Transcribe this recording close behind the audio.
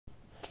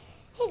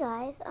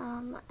guys,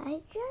 I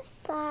just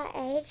thought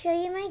I'd show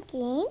you my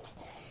games,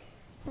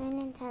 my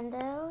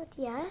Nintendo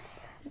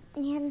DS,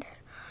 and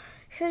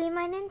show you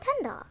my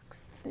Nintendogs.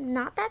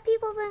 Not that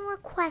people have been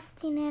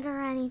requesting it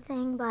or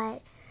anything,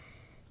 but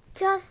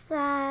just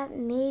that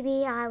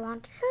maybe I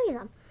want to show you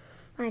them.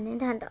 My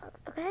Nintendogs,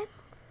 okay?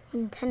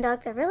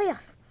 Nintendogs are really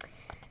awesome.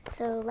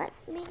 So let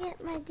me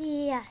get my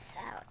DS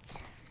out.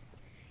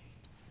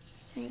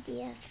 My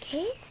DS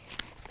case.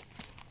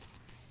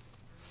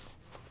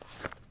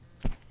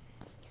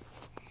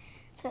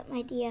 That's what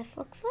my DS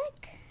looks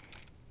like.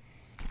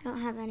 I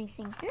don't have any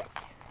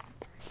fingers.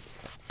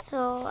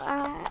 So,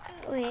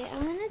 wait,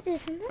 I'm gonna do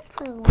something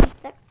for 1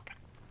 sec.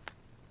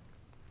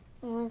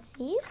 I wanna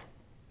see.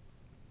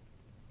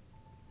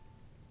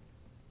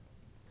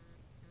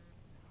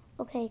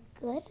 Okay,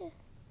 good.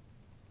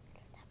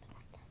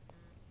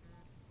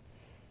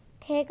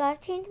 Okay, I gotta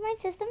change my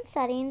system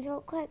settings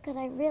real quick because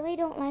I really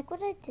don't like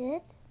what I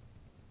did.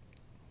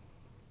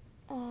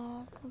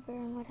 Cover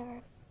and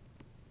whatever.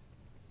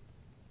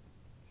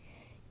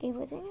 Okay,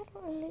 one thing I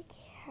don't really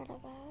care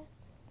about.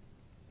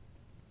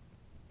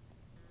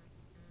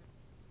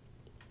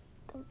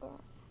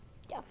 Confirm.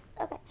 Yeah,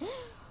 okay.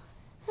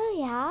 So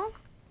yeah,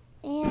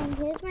 and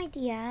here's my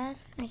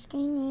DS. My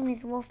screen name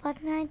is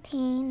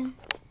Wolf19.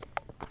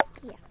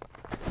 Yeah.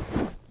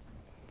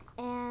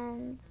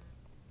 And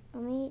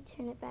let me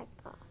turn it back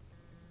off.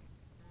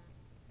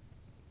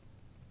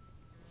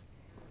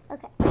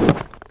 Okay.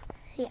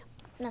 So yeah,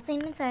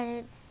 nothing inside.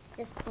 It's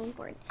just plain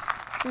board.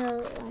 So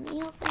let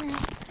me open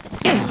up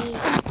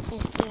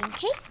this game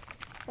case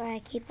where I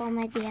keep all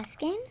my DS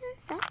games and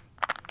stuff.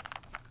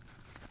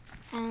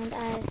 And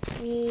I have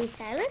 3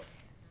 stylus,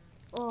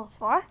 or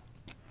 4.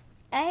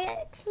 I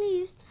actually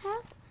used to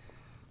have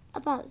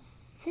about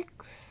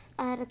 6.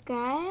 I had a gray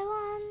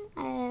one,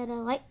 I had a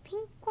light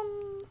pink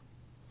one.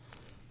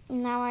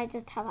 And now I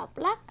just have a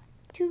black,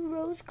 2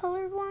 rose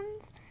colored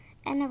ones,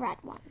 and a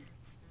red one.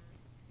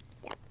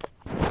 Yeah.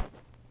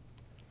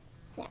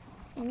 Now,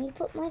 let me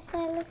put my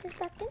styluses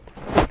back in.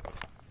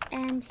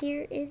 And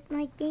here is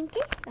my game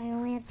case. I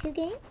only have 2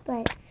 games,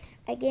 but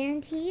I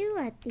guarantee you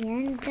at the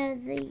end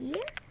of the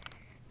year,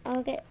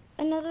 I'll get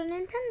another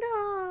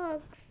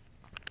Nintendogs.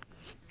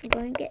 I'm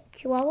going to get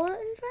Chihuahua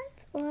and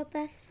Friends or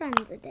Best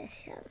Friends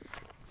Edition.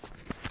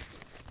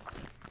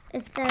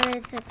 If there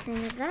is such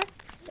thing as that,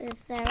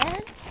 if there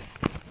is,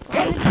 I'm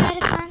going to try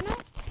to find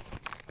that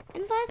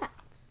and buy that.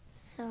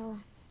 So,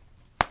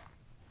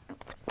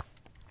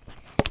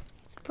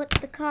 put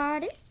the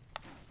card in.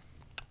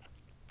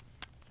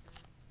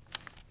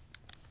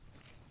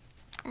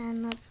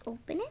 And let's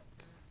open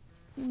it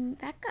and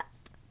back up.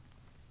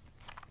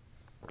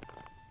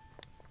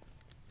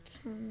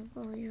 Turn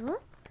the volume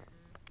up.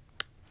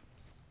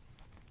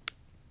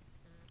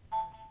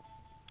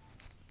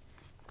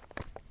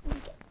 Let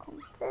me get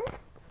closer.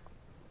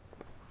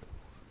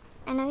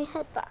 And now we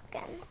head back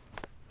in.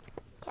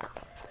 Yeah.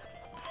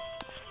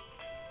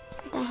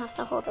 You're gonna have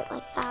to hold it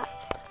like that.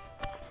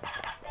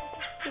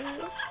 See?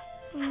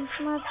 And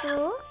my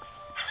books.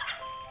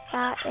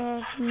 That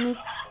is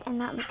Mika, and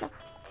not Mika.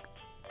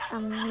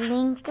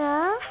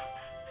 Linka,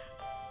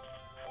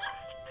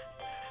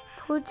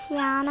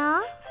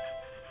 Puchiana,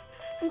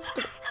 and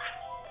Skitty.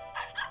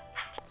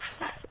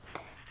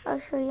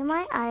 I'll show you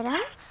my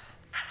items.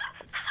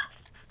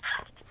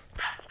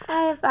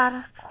 I have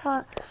bad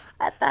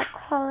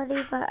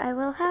quality, but I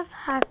will have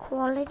high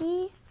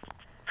quality.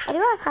 I do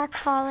have high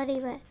quality,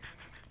 but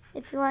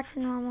if you watch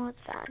normal, it's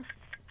bad.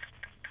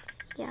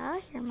 Yeah,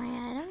 here are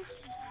my items.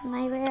 Here's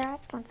my rare.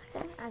 Once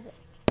again, I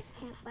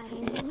can't buy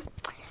anything.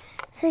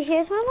 So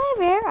here's one of my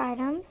rare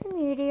items,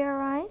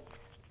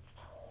 meteorites.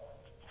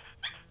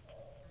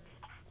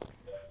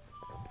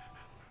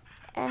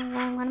 And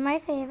then one of my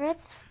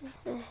favorites is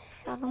the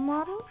shuttle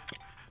model.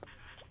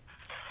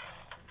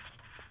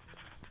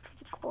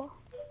 Pretty cool.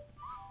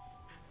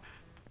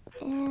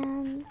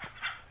 And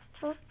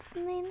that's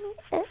mainly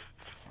it.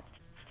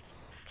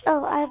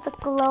 Oh, I have the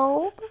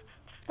globe.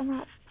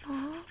 Not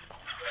that.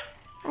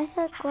 I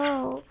said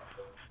globe.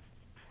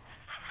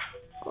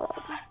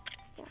 Globe.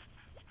 Yeah.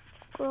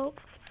 Globe.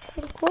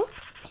 Pretty cool.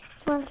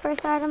 One of the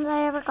first items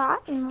I ever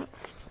got. And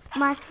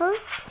my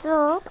first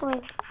dog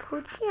was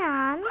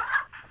Puchian.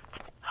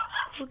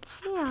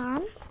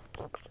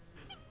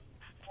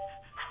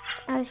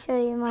 I'll show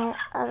you my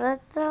other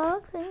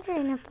dogs and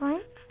trainer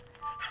points.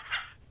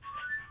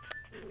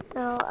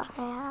 So I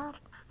have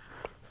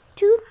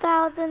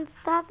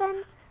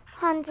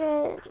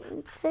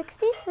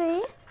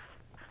 2,763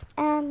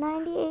 and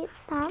 98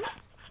 cents.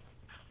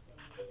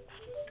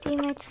 See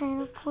my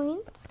trainer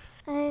points.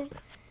 I have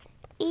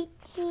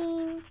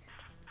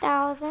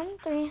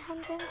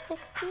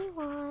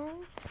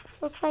 18,361.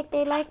 Looks like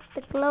they like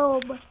the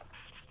globe.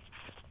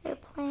 They're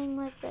playing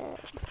with it.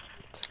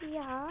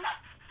 Yeah.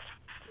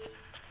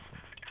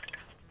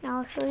 Now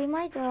I'll show you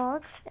my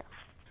dogs.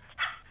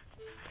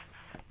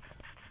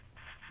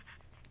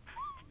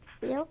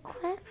 Real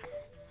quick.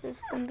 This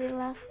is gonna be the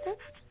last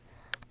bits.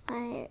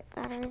 My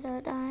batteries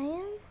are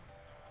dying.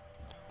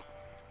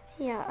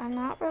 So yeah, I'm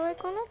not really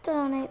gonna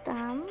donate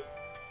them.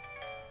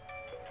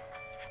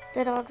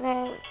 The dogs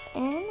that are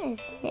in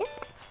is Nick,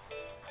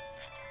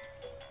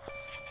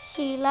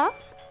 Sheila,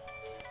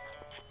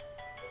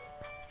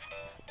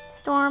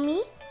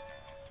 Stormy,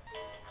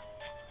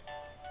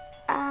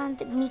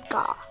 and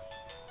Mika.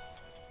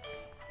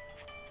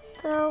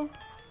 So,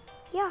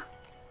 yeah,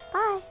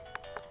 bye.